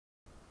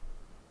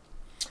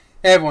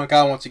Hey everyone,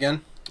 Kyle once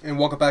again, and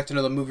welcome back to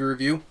another movie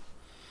review.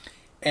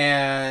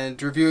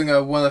 And reviewing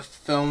one of the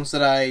films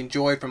that I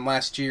enjoyed from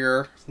last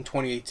year, from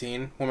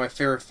 2018, one of my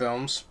favorite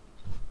films.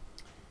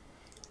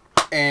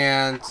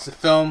 And it's a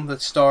film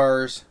that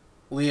stars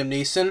Liam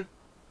Neeson,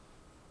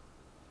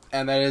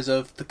 and that is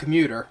of The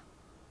Commuter.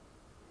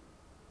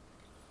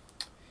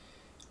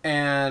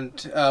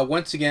 And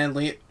once again,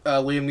 Liam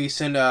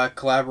Neeson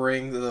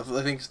collaborating, I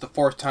think it's the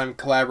fourth time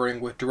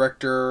collaborating with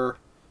director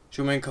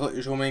Jaume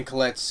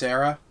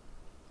Collet-Serra.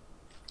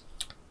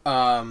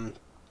 Jaume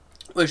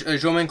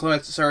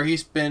Collet-Serra,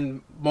 he's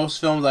been, most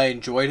films I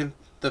enjoyed,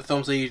 the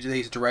films that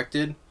he's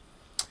directed.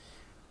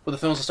 Well, the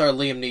films that starred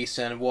Liam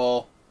Neeson,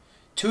 well,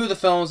 two of the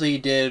films that he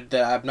did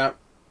that I'm not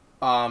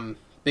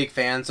big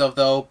fans of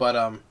though,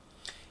 but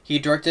he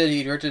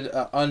directed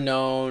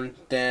Unknown,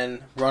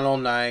 then Run All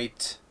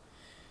Night.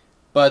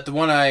 But the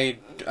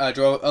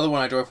other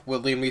one I drove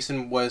with Liam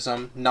Neeson was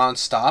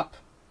Nonstop.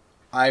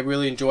 I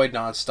really enjoyed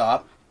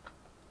Nonstop.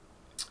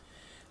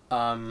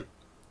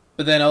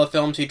 But then other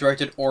films, he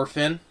directed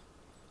Orphan,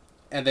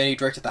 and then he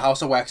directed the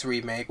House of Wax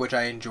remake, which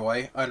I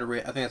enjoy. I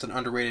think that's an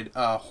underrated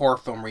horror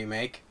film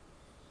remake.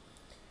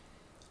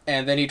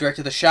 And then he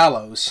directed The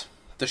Shallows,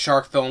 the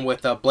shark film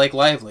with Blake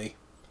Lively.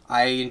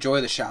 I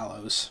enjoy The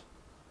Shallows.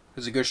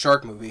 It's a good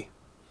shark movie.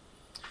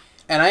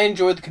 And I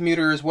enjoyed The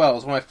Commuter as well.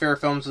 It's one of my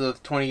favorite films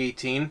of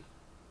 2018.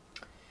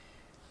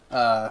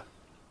 And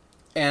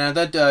I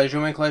thought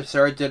Jaume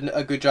Collet-Serra did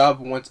a good job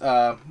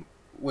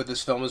with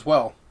this film as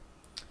well.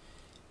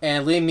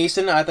 And Liam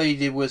Neeson, I thought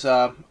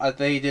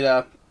he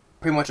did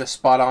pretty much a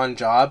spot-on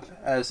job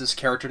as this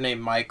character named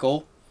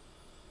Michael.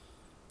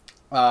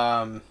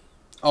 Although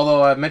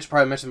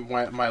probably mentioned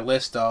my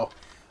list though,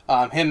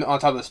 him on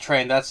top of this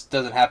train, that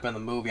doesn't happen in the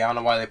movie. I don't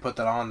know why they put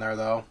that on there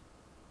though.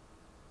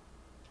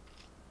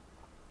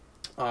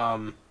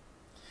 And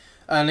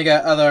they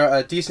got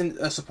other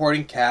decent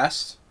supporting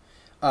cast,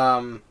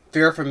 Vera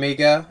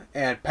Farmiga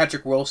and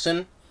Patrick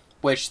Wilson,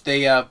 which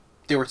they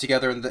were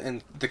together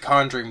in the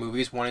Conjuring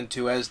movies 1 and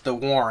 2 as the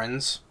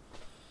Warrens.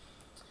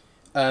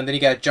 And then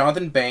you got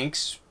Jonathan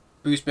Banks,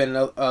 who's been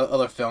in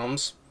other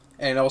films,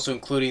 and also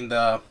including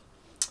the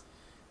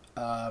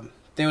I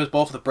think it was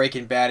both the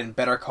Breaking Bad and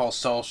Better Call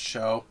Saul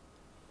show.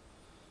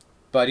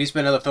 But he's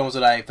been in other films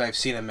that I've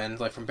seen him in,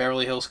 like from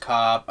Beverly Hills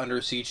Cop, Under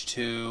Siege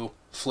 2,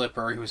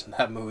 Flipper. He was in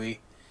that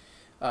movie.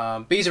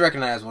 But he's a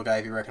recognizable guy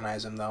if you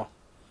recognize him, though.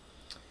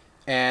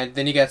 And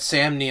then you got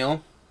Sam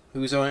Neill,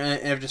 who's only in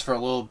it just for a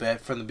little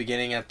bit, from the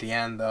beginning at the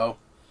end, though.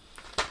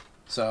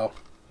 So,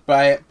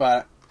 but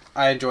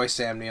I enjoy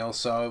Sam Neill.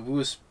 So it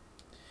was,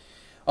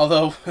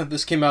 although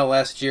this came out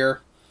last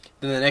year,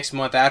 then the next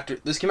month after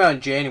this came out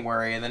in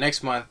January, and the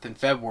next month in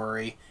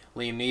February,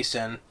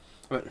 Sam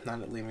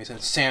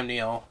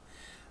Neill,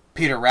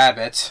 Peter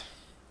Rabbit.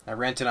 I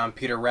rented on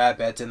Peter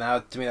Rabbit, and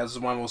that, to me, that was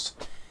one of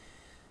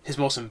his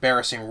most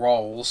embarrassing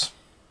roles.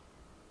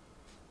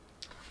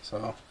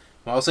 So,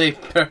 well, I'll say,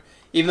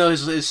 even though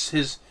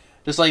his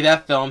just like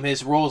that film,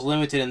 his role is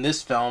limited in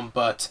this film,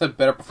 but a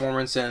better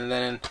performance than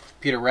in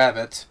Peter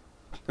Rabbit.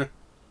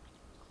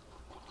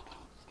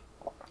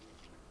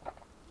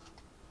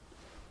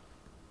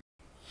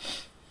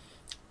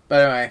 But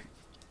anyway,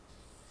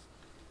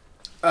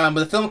 but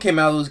the film came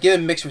out, it was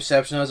given mixed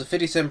reception. It was a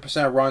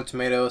 57% of Rotten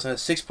Tomatoes and a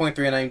 6.3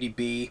 on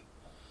IMDb.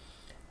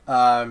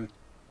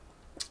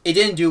 It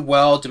didn't do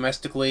well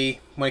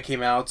domestically when it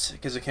came out,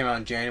 because it came out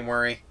in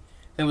January.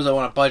 I think it was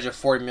on a budget of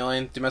 $40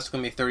 million, domestically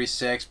made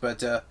 36,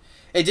 but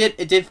it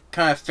did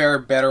kind of fare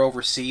better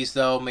overseas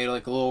though, made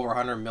like a little over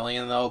 $100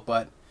 million though,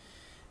 but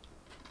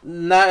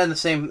not in the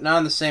same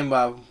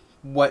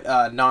what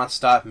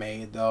Nonstop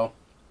made though.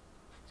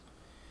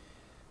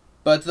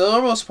 But the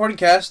overall supporting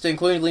cast,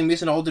 including Liam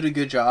Neeson, all did a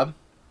good job.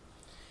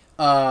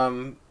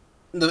 In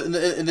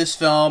this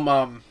film,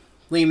 Liam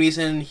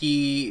Neeson,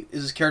 he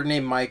is his character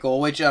named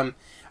Michael, which I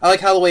like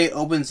how the way it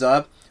opens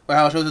up, where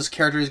how it shows this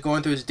character is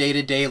going through his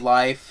day-to-day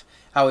life,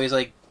 how he's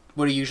like,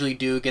 what he usually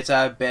do, gets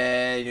out of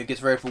bed,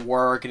 gets ready for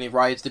work, and he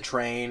rides the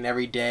train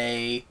every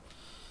day,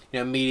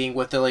 meeting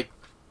with the, like,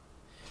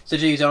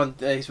 essentially he's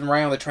been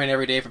riding on the train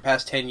every day for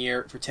 10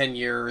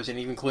 years, and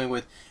even including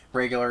with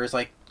regulars,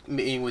 like,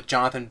 meeting with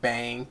Jonathan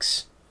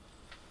Banks.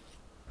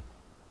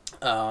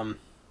 And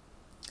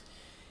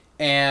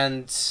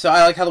so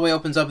I like how the way it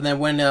opens up, and then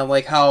when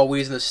like how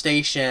he's in the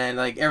station,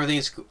 like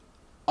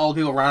all the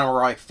people around him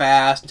are like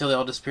fast until they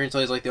all disappear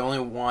until he's like the only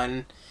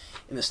one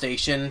in the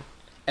station,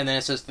 and then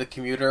it says The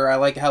Commuter. I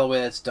like how the way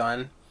that's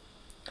done.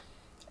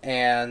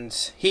 And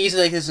he's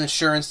like his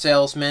insurance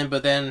salesman,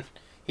 but then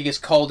he gets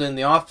called in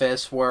the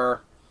office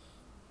where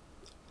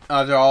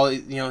after all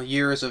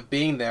years of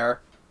being there,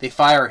 they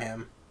fire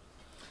him.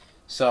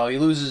 So he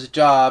loses his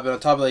job, and on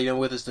top of that,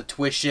 with his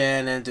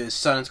tuition and his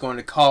son's going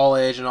to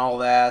college and all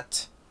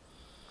that.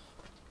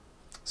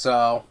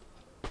 So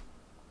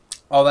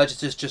all that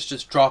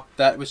just dropped.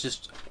 That was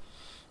just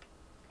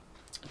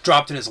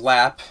dropped in his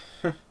lap,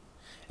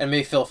 and made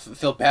me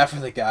feel bad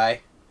for the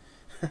guy.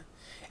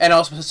 And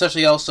also,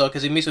 especially also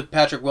because he meets with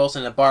Patrick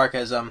Wilson at a bar,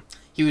 because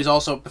he was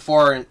also,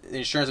 before the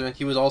insurance event,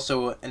 he was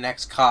also an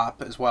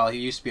ex-cop as well. He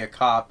used to be a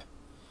cop.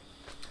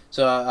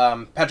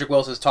 So Patrick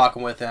Wilson's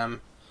talking with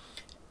him,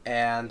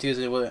 and he was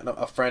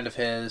a friend of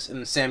his.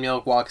 And Sam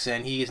Neill walks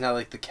in. He's now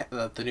like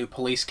the new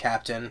police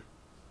captain.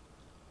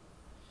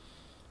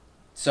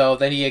 So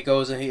then he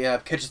goes and he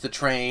catches the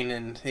train,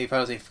 and he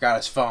forgot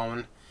his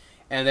phone.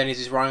 And then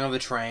he's running on the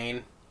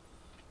train.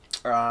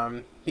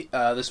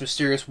 This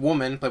mysterious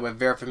woman, played by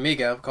Vera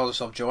Farmiga, who calls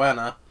herself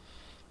Joanna,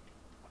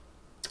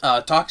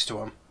 talks to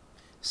him,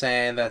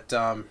 saying that,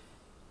 how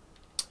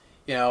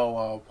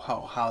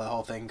the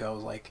whole thing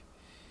goes. Like,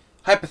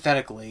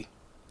 hypothetically,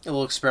 a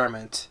little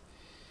experiment.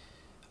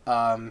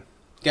 Guy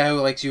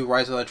who likes you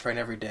rides on the train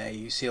every day.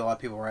 You see a lot of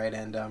people, right?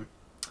 And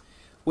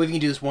what if you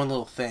can do this one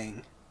little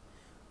thing?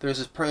 There's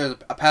a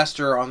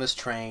passenger on this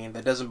train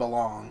that doesn't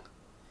belong,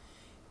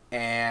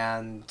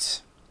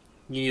 and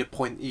you need to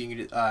point.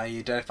 You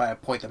identify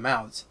and point them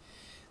out.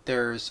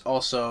 There's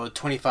also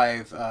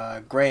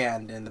 25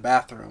 grand in the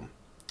bathroom.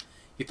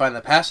 You find the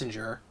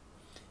passenger,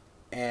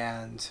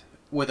 and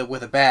with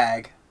a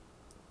bag,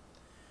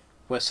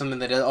 with something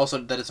that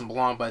doesn't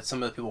belong, but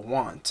some of the people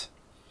want.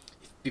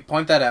 If you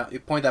point that out. You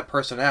point that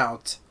person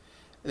out.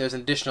 There's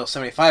an additional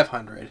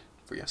 7,500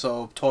 for you.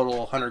 So total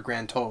 100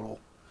 grand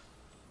total.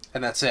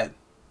 And that's it.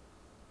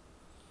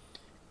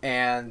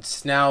 And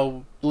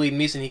now Liam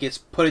Neeson, he gets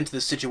put into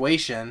this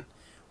situation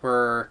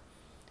where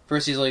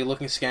first he's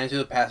like scanning through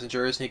the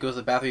passengers, and he goes to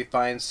the bathroom, he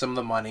finds some of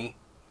the money,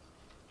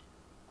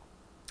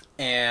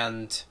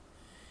 and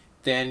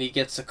then he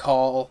gets a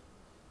call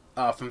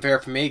from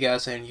Vera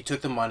Farmiga saying you took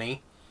the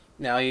money.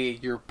 Now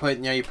you're put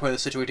in a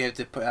situation you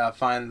have to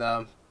find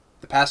the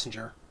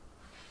passenger.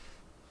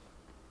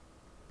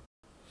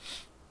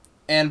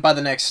 And by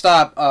the next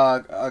stop,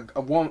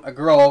 a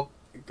girl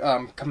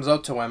comes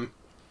up to him,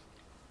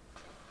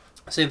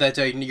 saying that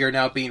you're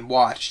now being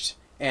watched,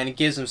 and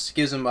gives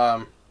him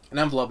an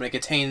envelope, and it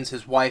contains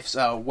his wife's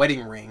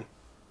wedding ring.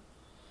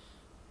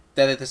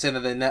 That they say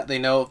that they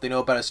know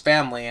about his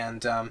family,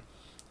 and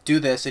do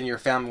this, and your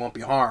family won't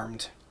be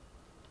harmed.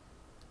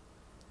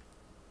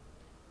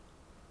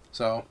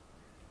 So,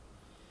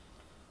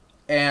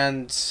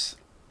 and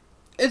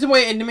it's a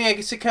way, and to me, I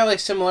guess it kind of like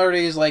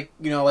similarities, like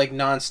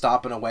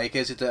Non-Stop in a way,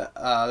 because it's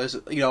there's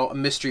a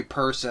mystery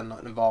person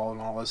involved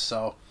in all this.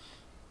 So,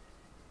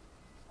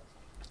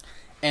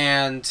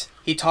 and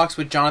he talks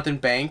with Jonathan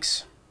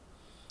Banks,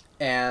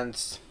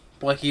 and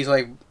like he's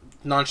like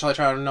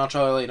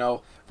nonchalantly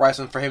write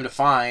something for him to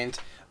find,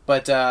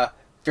 but Vera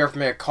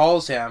Farmiga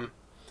calls him,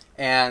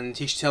 and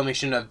he should tell me he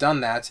shouldn't have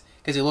done that,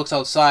 because he looks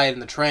outside in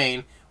the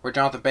train where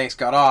Jonathan Banks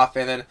got off,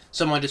 and then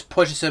someone just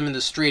pushes him in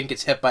the street and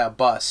gets hit by a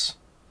bus.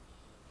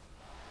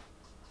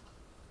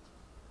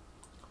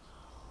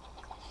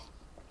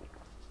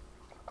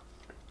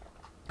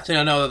 So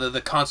you know the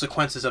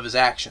consequences of his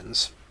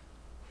actions.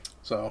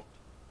 So,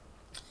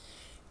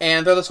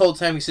 and throughout this whole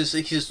time he's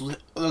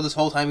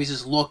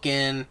just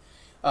looking,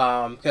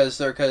 because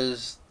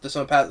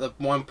the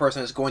one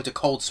person is going to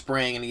Cold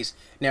Spring, and he's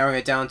narrowing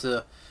it down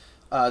to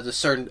the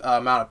certain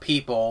amount of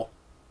people.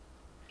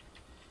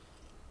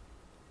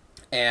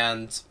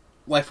 And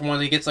like from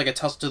when he gets like a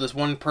tussle to this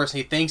one person,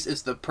 he thinks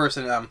it's the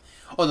person.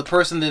 The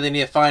person that they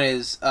need to find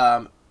is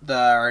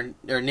their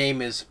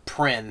name is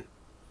Prin.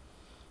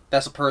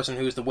 That's the person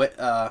who's the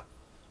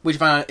which you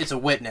find out it's a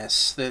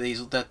witness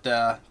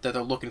that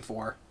they're looking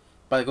for,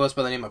 but it goes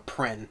by the name of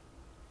Prin.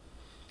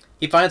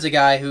 He finds a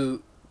guy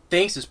who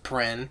thinks is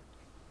Prin,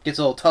 gets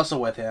a little tussle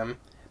with him,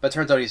 but it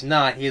turns out he's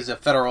not. He's a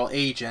federal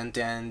agent,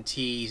 and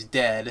he's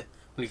dead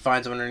when he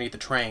finds him underneath the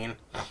train.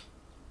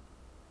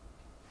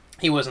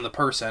 He wasn't the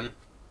person.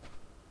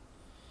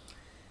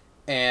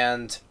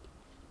 And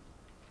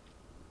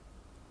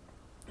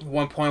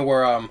one point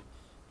where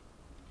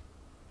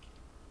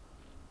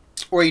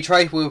he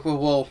tried,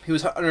 he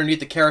was underneath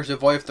the carriage to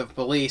avoid the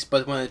police,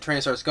 but when the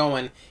train starts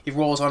going, he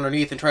rolls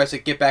underneath and tries to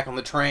get back on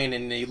the train,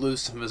 and he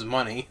loses some of his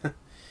money. And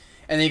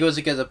then he goes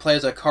and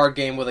plays a card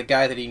game with a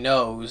guy that he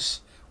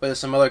knows, with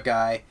some other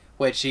guy,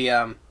 which he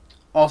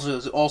also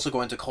is also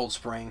going to Cold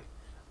Spring,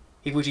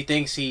 which he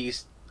thinks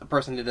he's a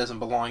person that doesn't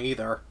belong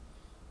either.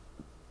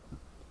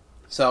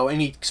 So,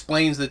 and he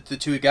explains that the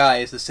two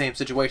guys the same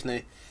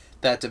situation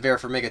that Vera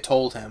Farmiga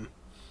told him.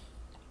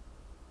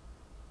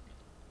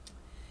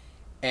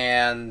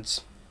 And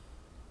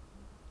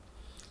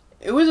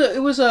I was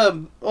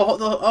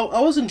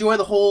enjoying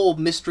the whole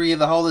mystery of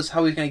how he's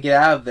going to get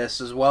out of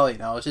this as well.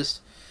 It's just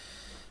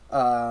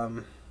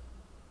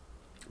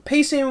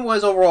pacing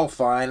was overall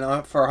fine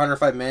for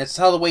 105 minutes. It's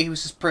how the way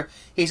he's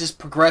just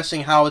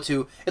progressing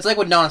it's like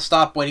with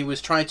Non-Stop when he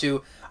was trying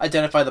to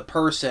identify the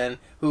person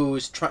who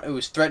was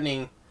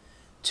threatening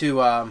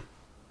to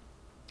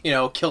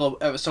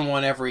kill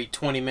someone every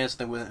 20 minutes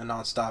with a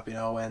Non-Stop,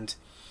 and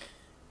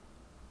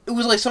it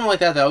was like something like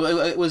that though.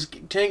 It was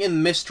taking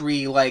in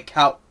mystery like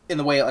how in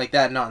the way like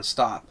that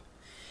Non-Stop.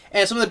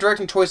 And some of the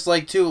directing choices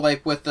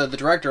like with the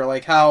director,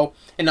 like how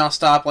in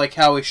Non-Stop, like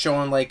how he's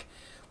showing like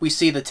we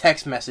see the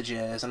text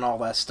messages and all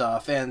that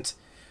stuff, and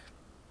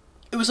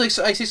it was like,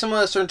 I see some of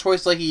the certain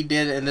choices like he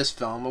did in this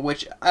film,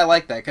 which I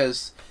like that,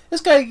 because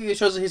this guy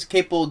shows that he's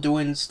capable of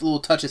doing little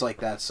touches like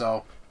that,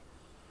 so.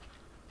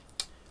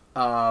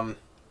 And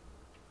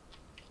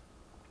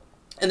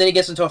then he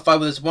gets into a fight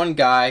with this one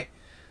guy,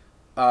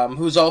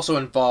 who's also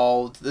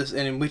involved,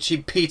 in which he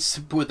beats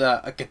with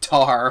a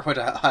guitar, which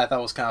I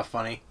thought was kind of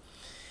funny.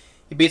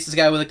 He beats this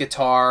guy with a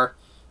guitar,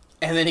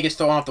 and then he gets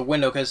thrown off the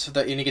window,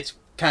 and he gets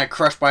kind of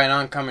crushed by an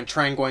oncoming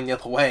train going the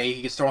other way.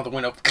 He gets thrown out the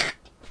window.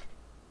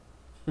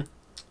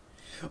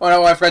 Oh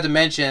no, I forgot to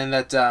mention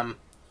that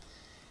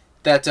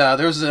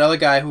there was another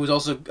guy who was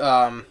also,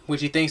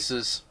 which he thinks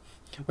is,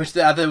 I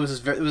thought it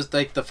was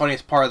like the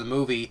funniest part of the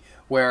movie,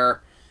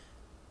 where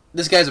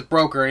this guy's a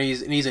broker and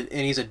he's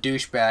a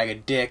douchebag, a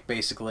dick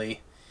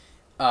basically.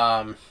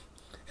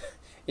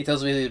 He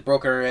tells me he's a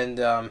broker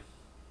and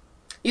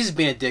he's just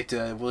being a dick to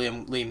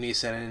Liam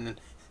Neeson, and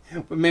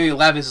what made me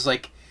laugh is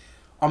like,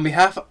 on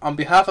behalf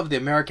of the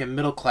American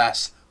middle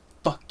class,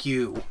 fuck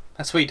you.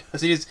 That's what he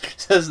does. He just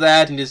says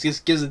that and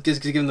just gives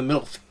him the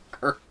middle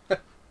finger.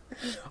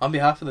 On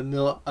behalf of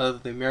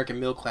the American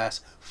middle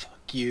class,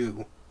 fuck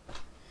you.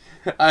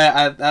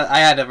 I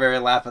had a very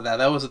laugh at that.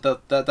 That was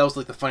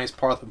like the funniest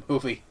part of the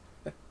movie.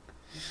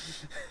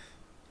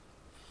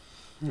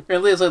 And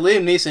it's like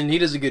Liam Neeson, he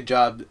does a good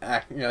job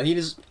acting. You know, he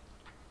does.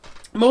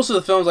 Most of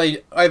the films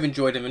I've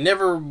enjoyed him, and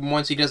never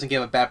once he doesn't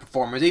give a bad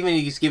performance. Even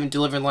he's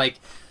delivering like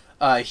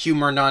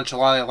humor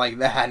nonchalantly like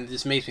that, and it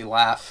just makes me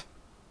laugh.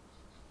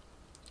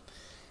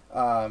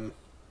 Until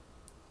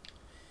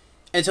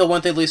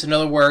one thing leads to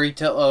another, where he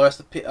tell the rest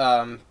of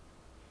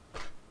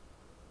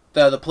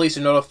the police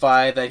are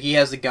notified that he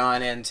has the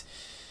gun, and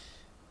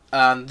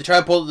they try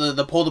to pull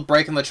the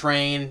brake on the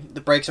train.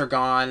 The brakes are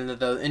gone, and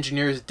the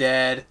engineer is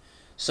dead,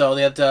 so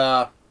they have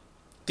to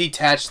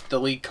detach the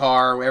lead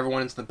car where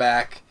everyone's in the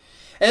back.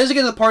 And this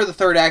is the part of the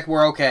third act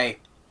where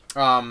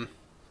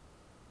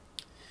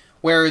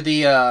where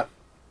the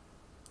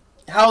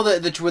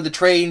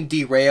train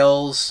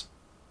derails.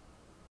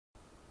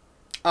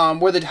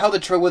 When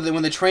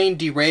the train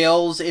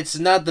derails, it's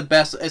not the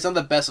best. It's not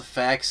the best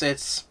effects.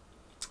 It's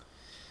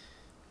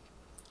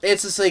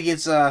just like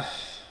it's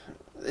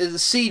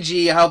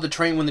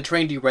CG when the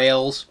train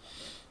derails.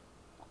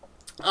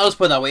 I'll just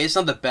put it that way. It's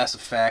not the best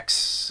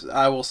effects.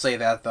 I will say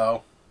that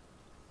though.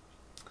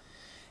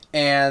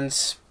 And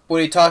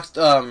when he talks,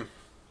 when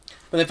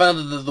they found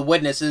out that the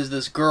witness is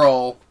this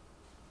girl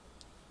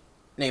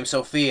named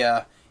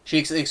Sophia, she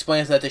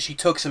explains that she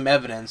took some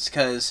evidence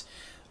because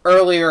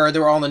earlier they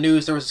were on the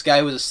news. There was this guy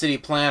who was a city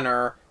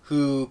planner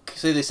who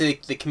say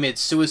they committed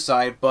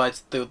suicide,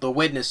 but the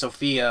witness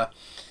Sophia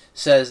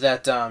says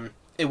that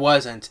it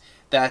wasn't.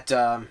 That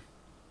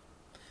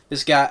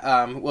this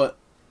guy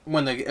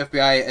when the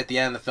FBI at the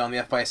end of the film, the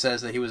FBI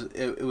says that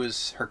it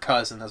was her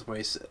cousin. That's what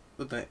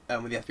what the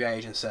FBI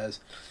agent says.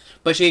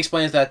 But she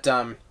explains that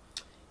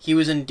he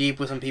was in deep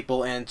with some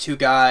people, and two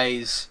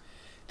guys,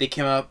 they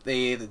came up,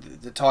 they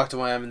talked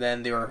to him, and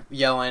then they were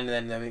yelling, and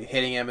then they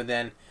hitting him, and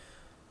then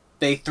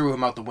they threw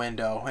him out the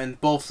window.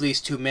 And both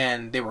these two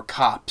men, they were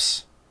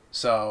cops.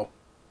 So,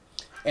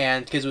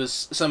 and because it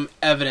was some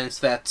evidence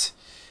that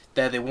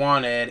they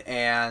wanted,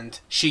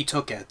 and she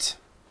took it.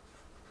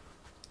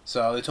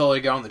 So they told her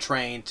to get on the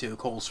train to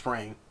Cold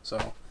Spring.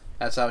 So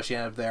that's how she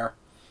ended up there.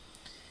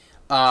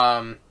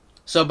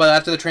 But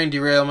after the train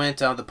derailment,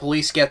 the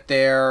police get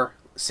there.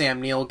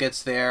 Sam Neill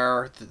gets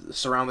there,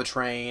 surround the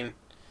train.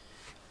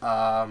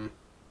 Then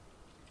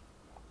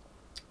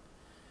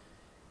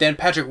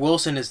Patrick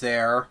Wilson is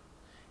there,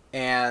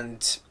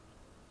 and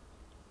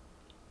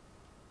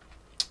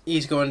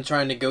he's going to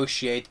try and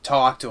negotiate,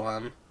 talk to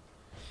him,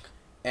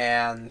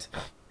 and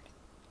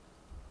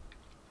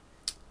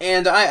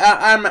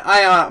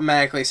I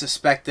automatically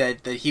suspect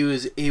that he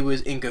was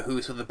in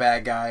cahoots with the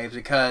bad guys,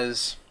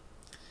 because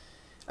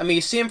I mean,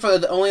 you see him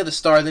for only at the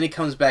start, then he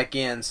comes back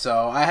in.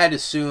 So I had to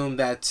assume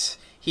that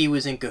he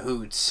was in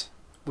cahoots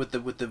with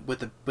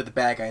the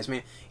bad guys. I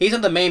mean, he's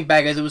not the main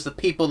bad guys. It was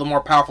the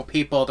more powerful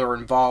people that were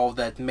involved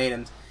that made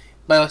him,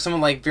 like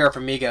someone like Vera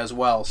Farmiga as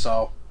well.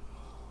 So,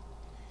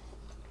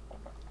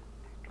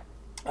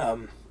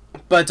 it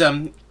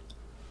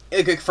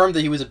confirmed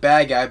that he was a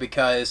bad guy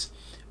because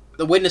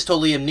the witness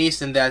told Liam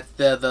Neeson that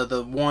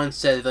the one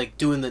said like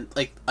doing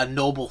a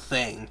noble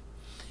thing,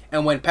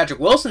 and when Patrick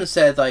Wilson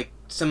said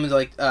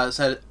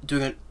said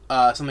doing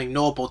something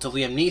noble to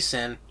Liam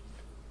Neeson,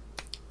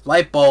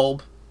 light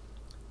bulb,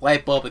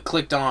 it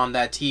clicked on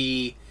that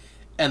he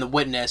and the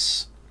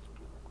witness,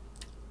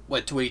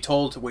 what he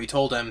told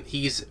him,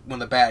 he's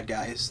one of the bad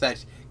guys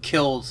that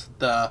killed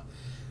that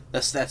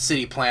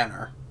city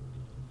planner.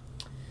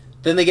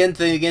 Then they get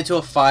into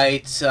a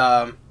fight,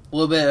 a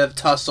little bit of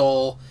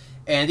tussle,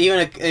 and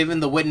even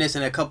the witness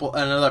and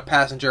another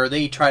passenger,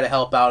 they try to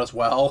help out as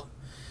well.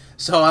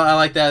 So I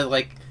like that,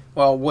 like,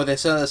 well, where they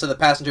said the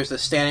passengers are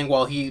standing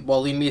while Liam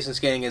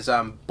Neeson's getting his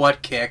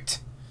butt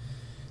kicked.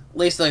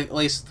 At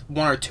least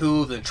one or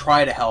two of them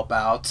try to help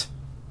out,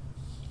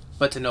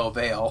 but to no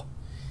avail.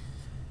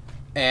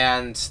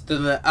 And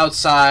then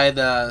outside,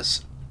 the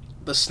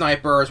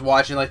sniper is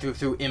watching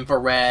through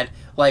infrared.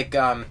 like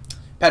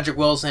Patrick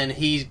Wilson,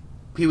 he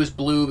was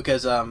blue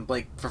because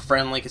like for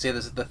friendly, because he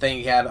had the thing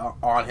he had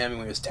on him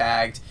when he was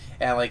tagged,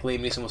 and like Liam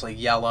Neeson was like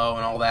yellow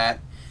and all that.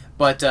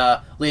 But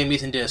Liam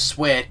Neeson did a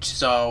switch,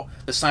 so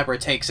the sniper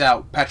takes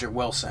out Patrick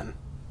Wilson,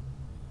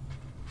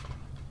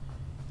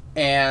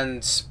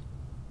 and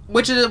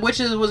which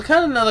was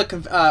kind of another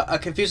a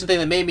confusing thing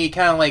that made me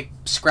kind of like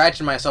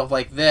scratching myself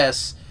like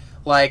this,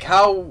 like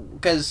how,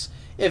 because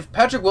if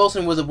Patrick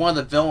Wilson was one of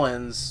the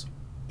villains,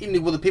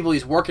 with the people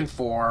he's working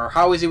for,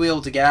 how was he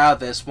able to get out of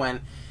this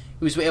when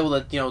he was able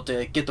to,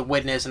 to get the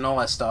witness and all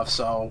that stuff?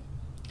 So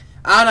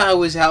I don't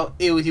know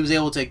he was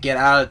able to get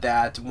out of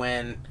that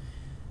when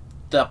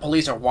the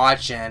police are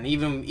watching,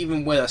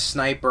 even with a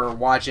sniper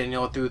watching,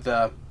 through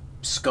the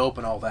scope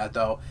and all that,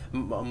 though,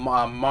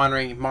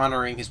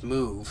 monitoring his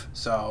move.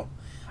 So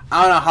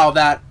I don't know how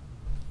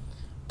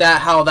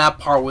that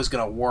part was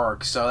gonna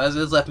work. So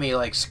this left me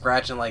like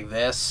scratching like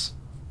this.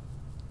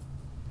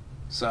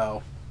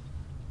 So,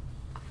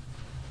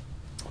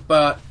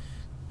 but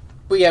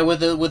yeah, with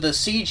the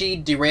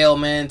CG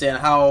derailment and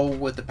how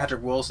with the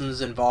Patrick Wilson's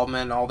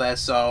involvement and all that.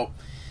 So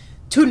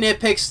 2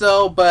 nitpicks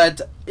though,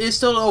 but it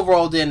still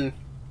overall didn't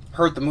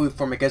hurt the movie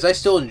for me because I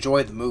still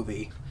enjoyed the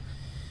movie.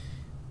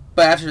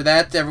 But after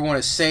that, everyone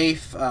is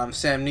safe.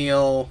 Sam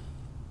Neill,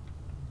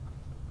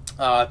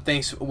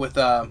 thanks with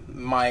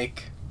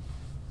Mike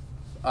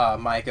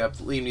of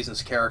Liam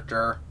Neeson's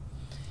character,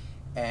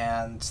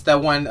 and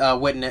that one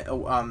witness,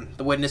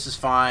 the witness is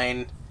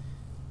fine,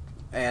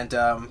 and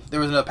there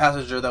was another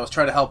passenger that was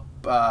trying to help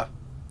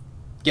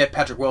get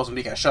Patrick Wilson, but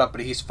he got shot up,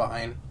 but he's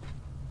fine.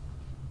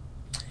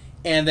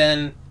 And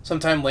then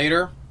sometime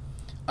later,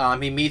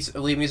 Liam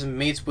Neeson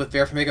meets with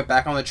Vera Farmiga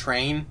back on the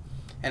train,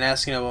 and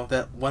asks,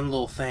 that one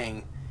little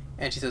thing,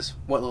 and she says,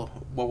 what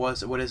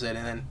is it?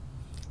 And then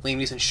Liam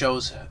Neeson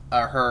shows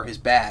her his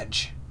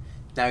badge.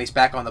 Now he's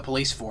back on the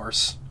police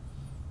force,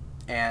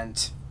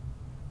 and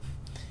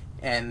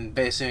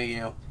basically,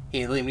 Liam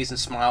Neeson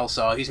smiles,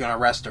 so he's gonna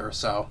arrest her.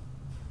 So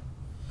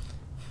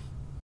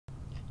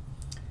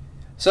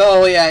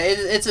yeah,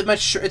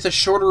 it's a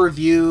shorter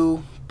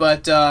review,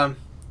 but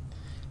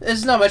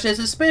it's not much.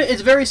 It's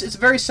a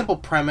very simple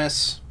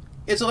premise.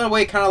 It's in a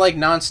way kind of like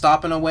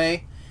Non-Stop in a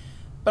way.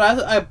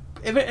 But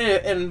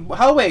and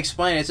how do I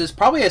explain it? It's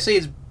probably, I say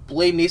it's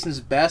Liam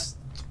Neeson's best,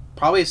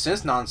 probably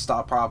since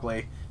Non-Stop,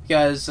 probably,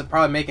 because I'm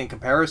probably making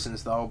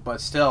comparisons though. But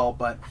still,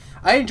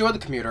 I enjoyed The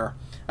Commuter.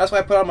 That's why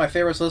I put on my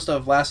favorites list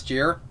of last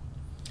year.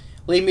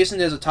 Liam Neeson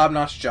does a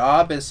top-notch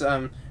job. It's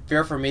Vera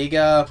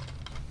Farmiga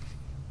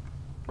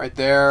right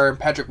there,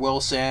 Patrick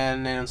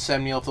Wilson, and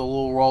Sam Neill for the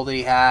little role that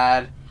he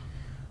had.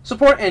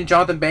 Support, and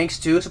Jonathan Banks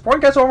too. Supporting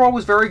cast overall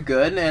was very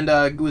good, and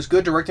it was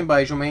good directing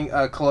by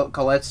Jaume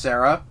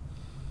Collet-Serra.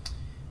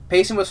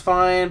 Pacing was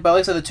fine, but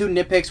like I said, the 2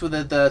 nitpicks with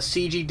the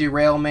CG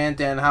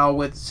derailment and how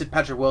with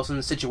Patrick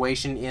Wilson's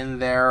situation in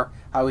there,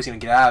 how he's going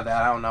to get out of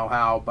that, I don't know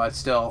how, but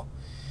still.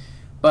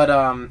 But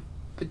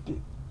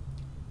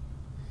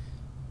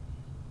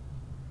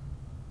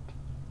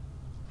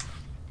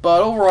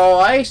overall,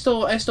 I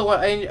still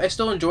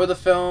enjoy the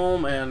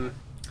film, and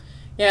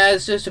yeah,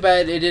 it's just too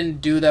bad it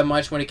didn't do that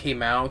much when it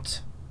came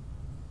out.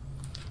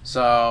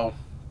 So.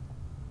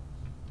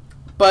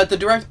 But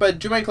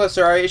Jaume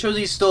Collet-Serra, it shows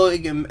he's still,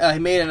 he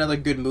made another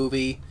good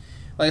movie.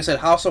 Like I said,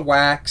 House of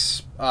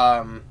Wax,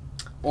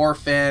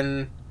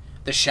 Orphan,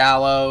 The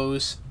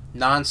Shallows,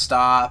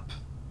 Non-Stop.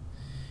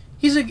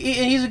 He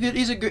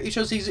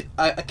shows he's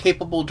a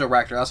capable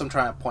director. That's what I'm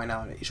trying to point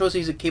out. He shows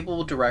he's a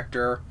capable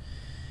director.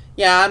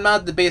 Yeah, I'm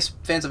not the biggest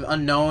fans of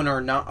Unknown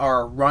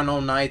or Run All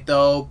Night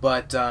though,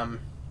 but and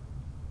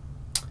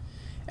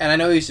I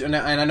know he's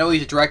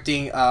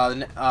directing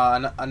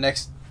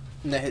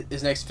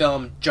his next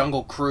film,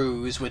 Jungle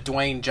Cruise, with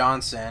Dwayne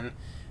Johnson,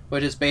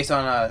 which is based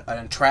on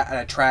an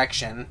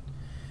attraction,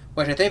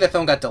 which I think that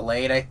film got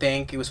delayed. I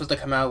think it was supposed to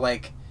come out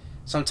like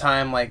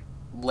sometime like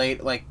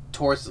late, like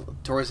towards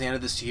the end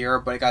of this year,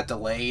 but it got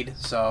delayed.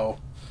 So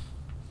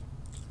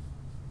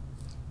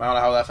I don't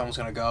know how that film's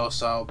gonna go.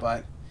 So,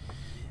 but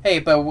hey,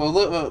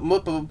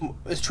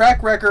 his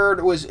track record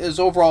is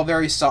overall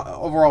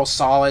overall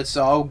solid.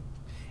 So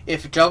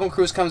if Jungle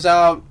Cruise comes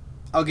out,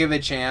 I'll give it a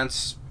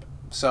chance.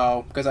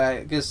 So,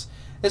 because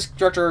this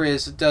director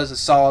does a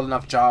solid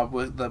enough job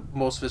with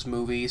most of his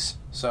movies,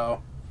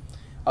 so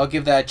I'll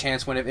give that a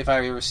chance if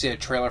I ever see a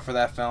trailer for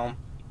that film.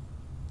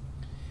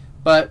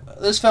 But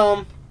this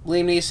film,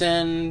 Liam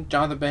Neeson,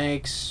 Jonathan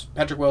Banks,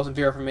 Patrick Wilson,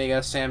 Vera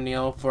Farmiga, Sam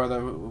Neill for the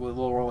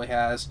little role he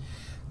has,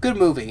 good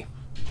movie.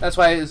 That's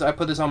why I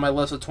put this on my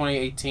list of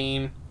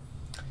 2018.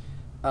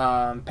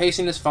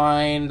 Pacing is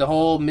fine. The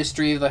whole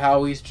mystery of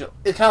how it's kind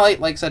of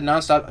like I said,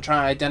 Non-Stop,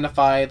 trying to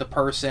identify the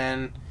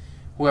person.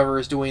 Whoever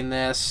is doing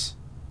this,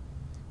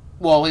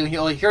 well,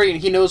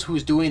 he knows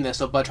who's doing this,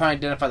 but trying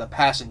to identify the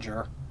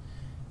passenger.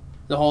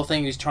 The whole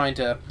thing he's trying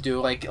to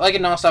do, like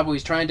in Non-Stop,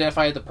 he's trying to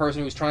identify the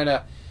person who's trying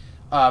to,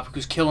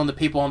 who's killing the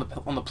people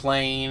on the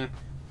plane.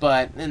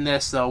 But in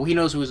this, though, he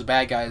knows who the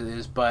bad guy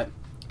is, but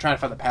trying to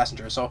find the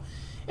passenger. So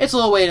it's a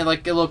little way to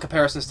like a little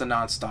comparisons to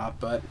Non-Stop,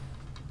 but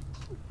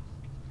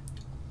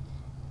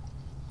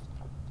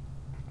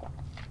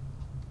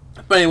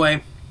But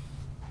anyway,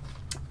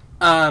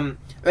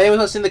 if anyone's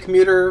listening to the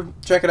Commuter,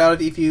 check it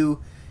out if you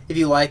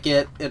like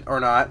it or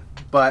not.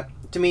 But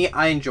to me,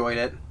 I enjoyed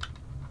it.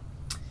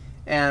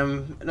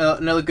 And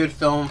another good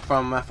film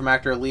from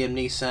actor Liam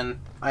Neeson.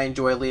 I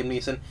enjoy Liam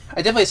Neeson. I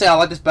definitely say I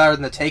like this better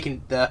than the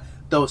Taken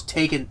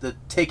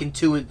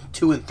 2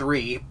 and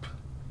 3.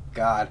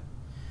 God,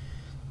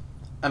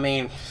 I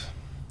mean,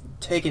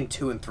 Taken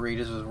 2 and 3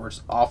 just were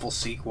awful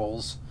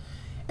sequels.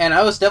 And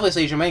I would definitely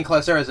say Jaume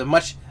Collet-Serra is a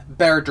much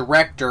better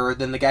director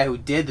than the guy who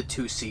did the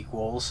 2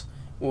 sequels.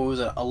 What was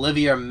it,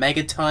 Olivia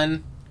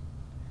Megaton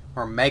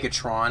or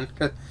Megatron?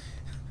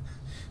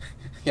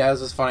 Yeah,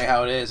 this is funny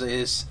how it is.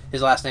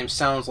 His last name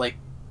sounds like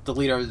the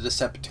leader of the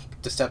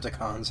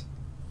Decepticons.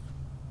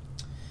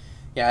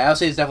 Yeah, I would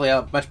say he's definitely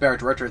a much better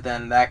director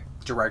than that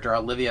director,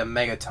 Olivia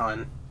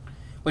Megaton.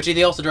 Which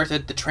he also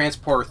directed The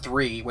Transporter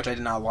 3, which I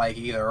did not like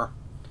either.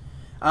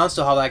 I don't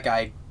know how that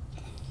guy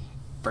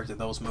directed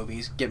those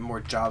movies, getting more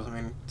jobs. I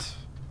mean,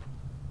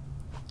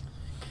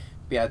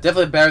 yeah,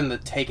 definitely better than the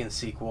Taken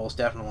sequels,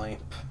 definitely.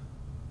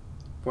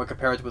 When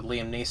compared with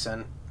Liam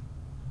Neeson.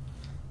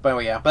 But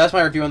anyway, yeah, but that's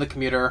my review on The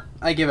Commuter.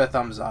 I give it a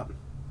thumbs up.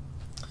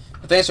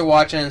 But thanks for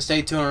watching, and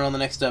stay tuned on the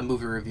next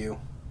movie review.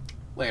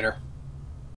 Later.